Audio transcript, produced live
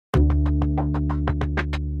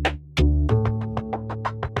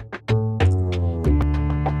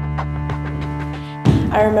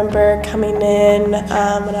I remember coming in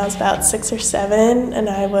when I was about 6 or 7, and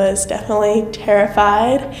I was definitely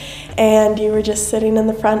terrified. And you were just sitting in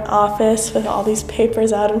the front office with all these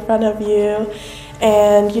papers out in front of you.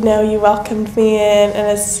 And you welcomed me in, and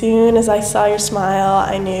as soon as I saw your smile,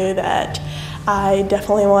 I knew that I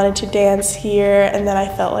definitely wanted to dance here and that I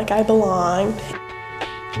felt like I belonged.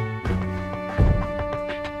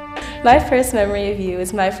 My first memory of you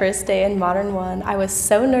is my first day in Modern 1. I was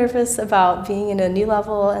so nervous about being in a new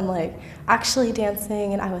level and actually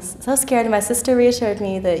dancing, and I was so scared, and my sister reassured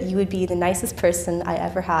me that you would be the nicest person I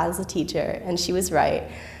ever had as a teacher, and she was right.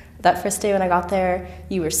 That first day when I got there,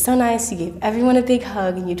 you were so nice, you gave everyone a big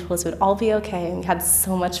hug, and you told us it would all be okay, and we had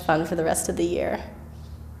so much fun for the rest of the year.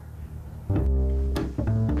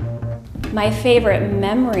 My favorite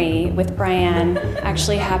memory with BryAnn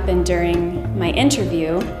actually happened during my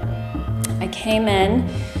interview. I came in,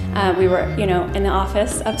 we were, in the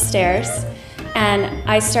office upstairs, and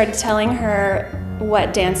I started telling her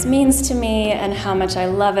what dance means to me and how much I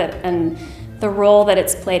love it and the role that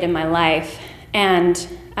it's played in my life. And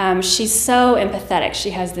she's so empathetic. She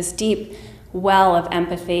has this deep well of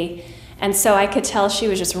empathy. And so I could tell she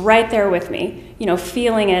was just right there with me,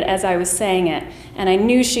 feeling it as I was saying it. And I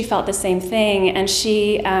knew she felt the same thing, and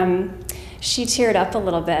she teared up a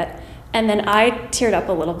little bit. And then I teared up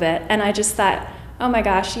a little bit, and I just thought, oh my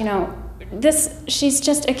gosh, she's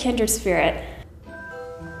just a kindred spirit.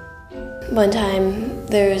 One time,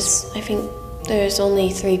 I think there's only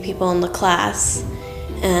 3 people in the class,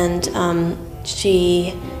 and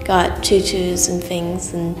she got tutus and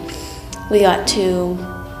things, and we got to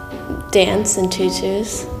dance in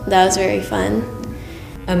tutus. That was very fun.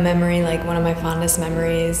 A memory, one of my fondest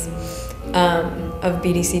memories of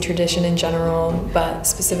BDC tradition in general, but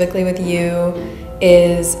specifically with you,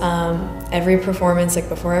 is every performance,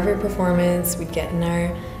 before every performance, we'd get in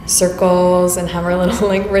our circles and have our little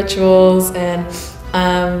rituals, and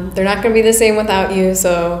they're not going to be the same without you,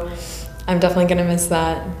 so I'm definitely going to miss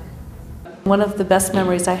that. One of the best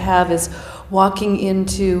memories I have is walking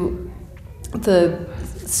into the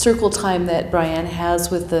circle time that BryAnn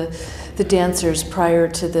has with the dancers prior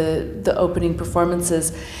to the opening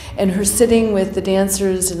performances, and her sitting with the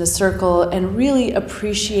dancers in a circle and really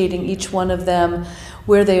appreciating each one of them,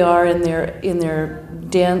 where they are in their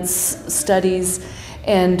dance studies,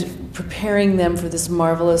 and preparing them for this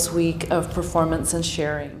marvelous week of performance and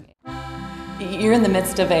sharing. You're in the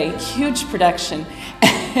midst of a huge production,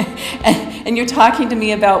 and you're talking to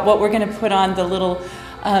me about what we're going to put on the little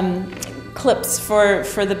clips for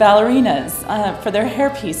the ballerinas, for their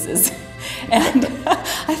hair pieces. And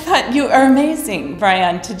I thought you are amazing,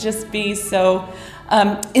 BryAnn, to just be so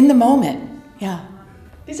in the moment. Yeah.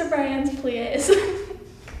 These are BryAnn's pliés.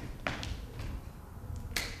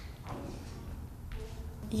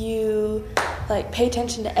 You pay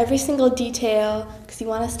attention to every single detail because you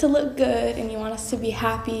want us to look good and you want us to be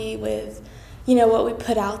happy with, what we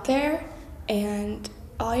put out there, and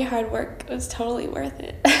all your hard work was totally worth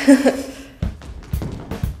it.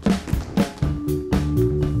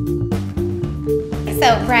 So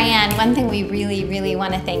BryAnn, one thing we really, really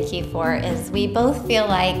want to thank you for is we both feel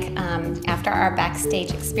like after our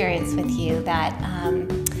backstage experience with you that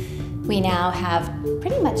we now have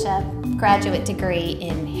pretty much a graduate degree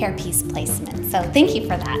in hairpiece placement. So thank you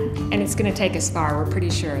for that. And it's going to take us far, we're pretty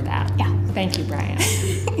sure of that. Yeah. Thank you, BryAnn.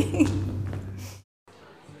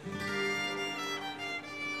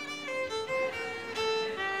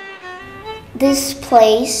 This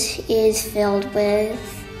place is filled with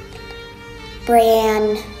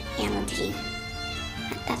BryAnn energy.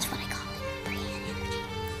 That's what I call it, BryAnn energy.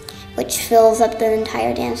 Which fills up the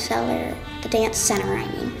entire dance center, I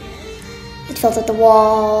mean. It fills up the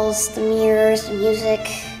walls, the mirrors, the music,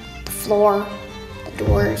 the floor, the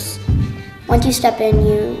doors. Once you step in,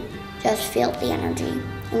 you just feel the energy.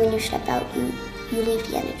 And when you step out, you leave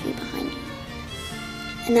the energy behind you.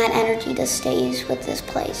 And that energy just stays with this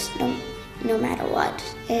place, no matter what.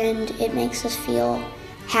 And it makes us feel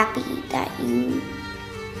happy that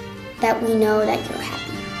we know that you're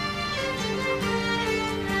happy.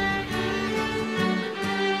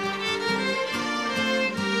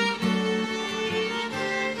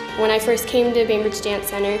 When I first came to Bainbridge Dance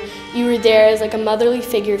Center, you were there as a motherly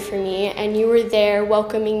figure for me, and you were there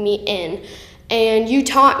welcoming me in. And you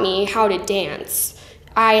taught me how to dance.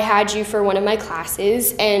 I had you for one of my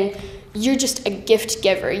classes, and you're just a gift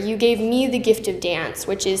giver. You gave me the gift of dance,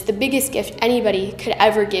 which is the biggest gift anybody could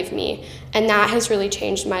ever give me, and that has really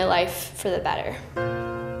changed my life for the better.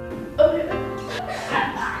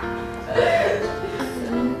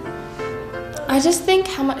 I just think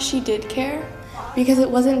how much she did care, because it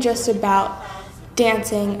wasn't just about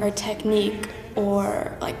dancing or technique,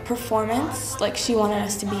 or like performance. Like she wanted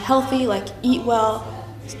us to be healthy, like eat well,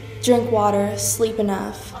 drink water, sleep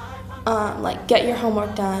enough, like get your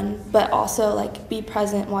homework done, but also like be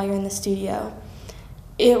present while you're in the studio.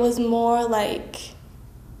 It was more like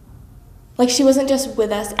she wasn't just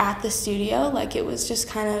with us at the studio, like it was just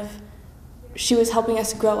kind of, she was helping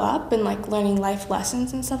us grow up and like learning life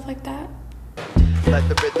lessons and stuff like that.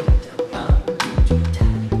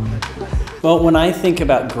 Well, when I think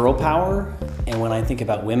about girl power and when I think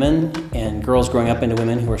about women and girls growing up into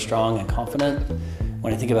women who are strong and confident,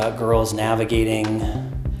 when I think about girls navigating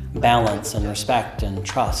balance and respect and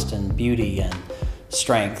trust and beauty and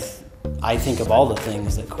strength, I think of all the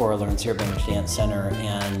things that Cora learns here at Bainbridge Dance Center,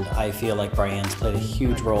 and I feel like BryAnn's played a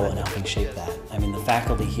huge role in helping shape that. I mean, the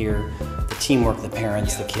faculty here, the teamwork, the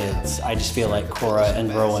parents, the kids, I just feel like Cora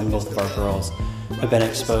and Rowan, both of our girls, have been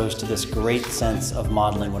exposed to this great sense of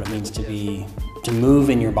modeling what it means to move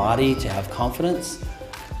in your body, to have confidence,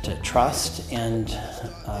 to trust, and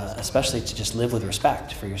especially to just live with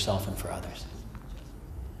respect for yourself and for others.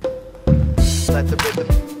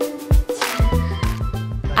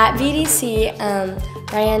 At BDC,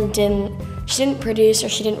 BryAnn didn't produce or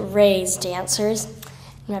she didn't raise dancers.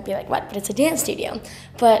 You might be like, what? But it's a dance studio.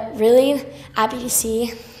 But really, at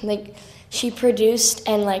BDC, like she produced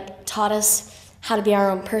and like taught us how to be our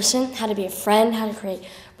own person, how to be a friend, how to create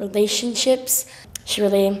relationships. She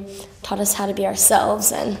really taught us how to be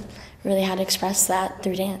ourselves and really how to express that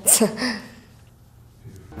through dance.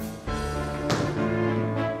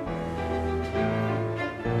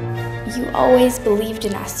 You always believed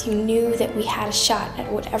in us. You knew that we had a shot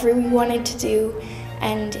at whatever we wanted to do,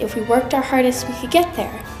 and if we worked our hardest, we could get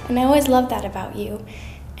there. And I always loved that about you.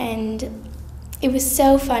 And it was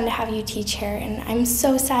so fun to have you teach here, and I'm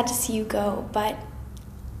so sad to see you go, but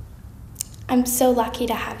I'm so lucky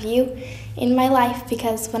to have you in my life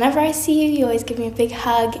because whenever I see you, you always give me a big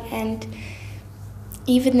hug, and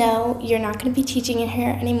even though you're not going to be teaching in here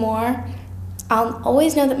anymore, I'll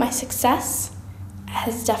always know that my success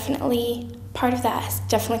has definitely, part of that has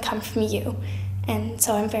definitely come from you, and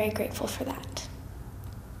so I'm very grateful for that.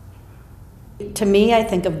 To me, I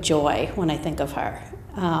think of joy when I think of her.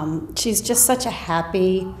 She's just such a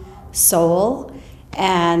happy soul,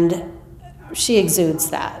 and she exudes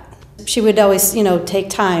that. She would always, take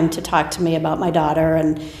time to talk to me about my daughter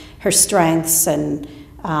and her strengths and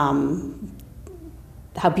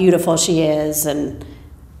how beautiful she is, and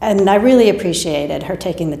I really appreciated her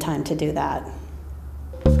taking the time to do that.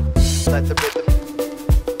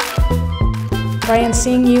 BryAnn,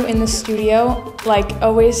 seeing you in the studio,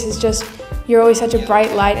 always is just, you're always such a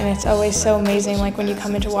bright light, and it's always so amazing. Like when you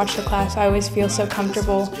come in to watch the class, I always feel so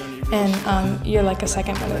comfortable, and you're like a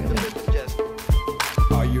second mother to me.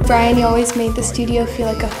 BryAnn, you always made the studio feel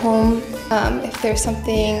like a home. If there's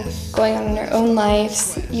something going on in our own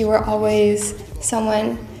lives, you were always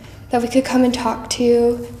someone that we could come and talk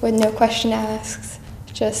to with no question asked,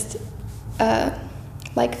 just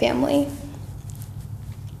like family.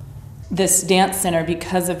 This dance center,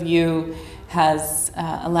 because of you, has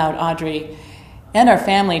allowed Audrey and our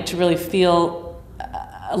family to really feel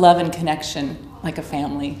a love and connection like a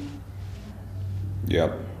family.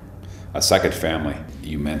 Yep, a second family.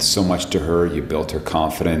 You meant so much to her, you built her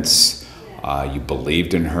confidence, you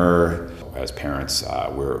believed in her. As parents,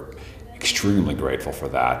 we're extremely grateful for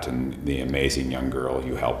that and the amazing young girl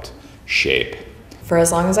you helped shape. For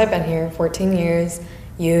as long as I've been here, 14 years,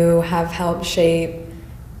 you have helped shape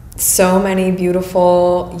so many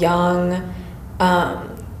beautiful, young,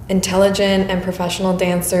 intelligent and professional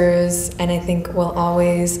dancers, and I think we'll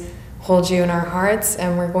always hold you in our hearts,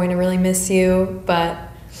 and we're going to really miss you, but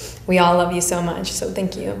we all love you so much, so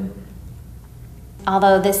thank you.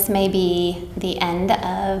 Although this may be the end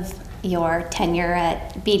of your tenure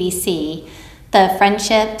at BDC, the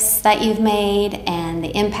friendships that you've made and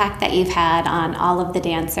the impact that you've had on all of the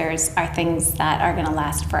dancers are things that are going to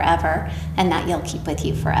last forever and that you'll keep with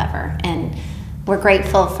you forever. And we're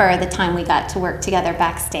grateful for the time we got to work together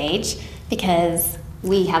backstage because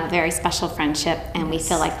we have a very special friendship and we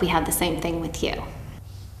feel like we have the same thing with you.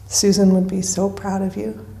 Susan would be so proud of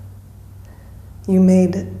you. You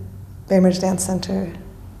made Bainbridge Dance Center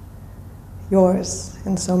yours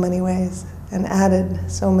in so many ways and added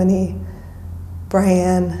so many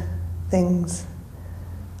BryAnn things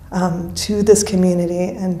to this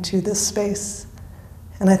community and to this space.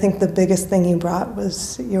 And I think the biggest thing you brought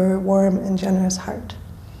was your warm and generous heart.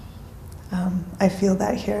 I feel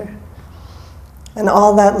that here. And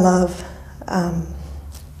all that love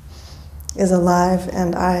is alive,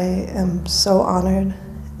 and I am so honored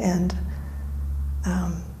and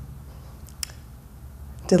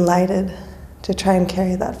delighted to try and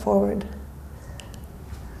carry that forward.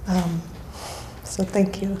 So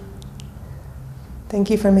thank you. Thank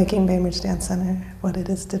you for making Bainbridge Dance Center what it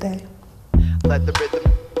is today. Let the rhythm.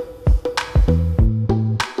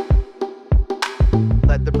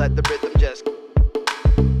 Let the rhythm just.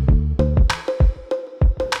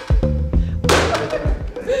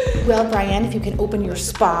 Well, BryAnn, if you can open your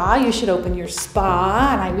spa, you should open your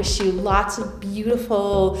spa, and I wish you lots of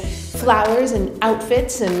beautiful flowers and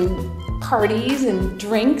outfits and parties and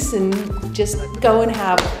drinks, and just go and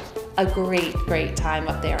have a great, great time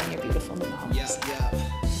up there in your beautiful new home. That's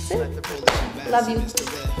it. Love you.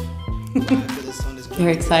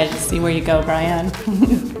 Very excited to see where you go, BryAnn.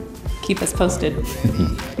 Keep us posted.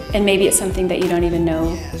 And maybe it's something that you don't even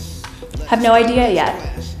know, have no idea yet,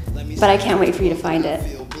 but I can't wait for you to find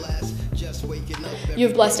it.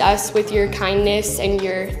 You've blessed us with your kindness and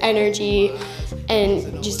your energy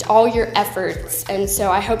and just all your efforts, and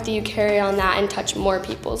so I hope that you carry on that and touch more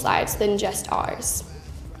people's lives than just ours.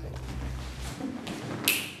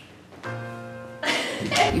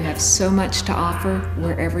 You have so much to offer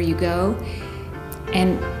wherever you go,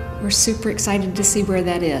 and we're super excited to see where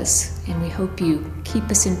that is. And we hope you keep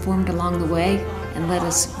us informed along the way and let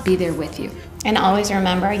us be there with you. And always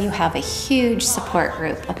remember, you have a huge support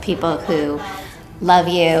group of people who love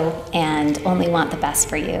you and only want the best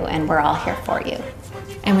for you, and we're all here for you.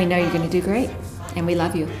 And we know you're going to do great, and we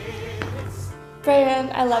love you.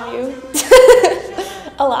 BryAnn, I love you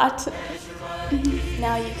a lot.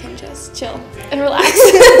 Now you can just chill and relax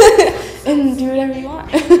and do whatever you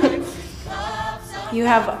want. You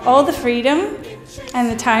have all the freedom and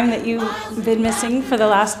the time that you've been missing for the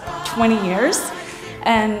last 20 years,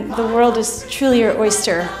 and the world is truly your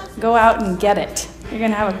oyster. Go out and get it. You're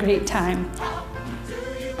going to have a great time.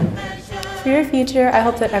 For your future, I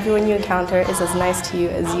hope that everyone you encounter is as nice to you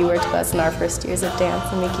as you were to us in our first years of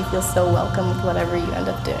dance and make you feel so welcome with whatever you end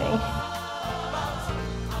up doing.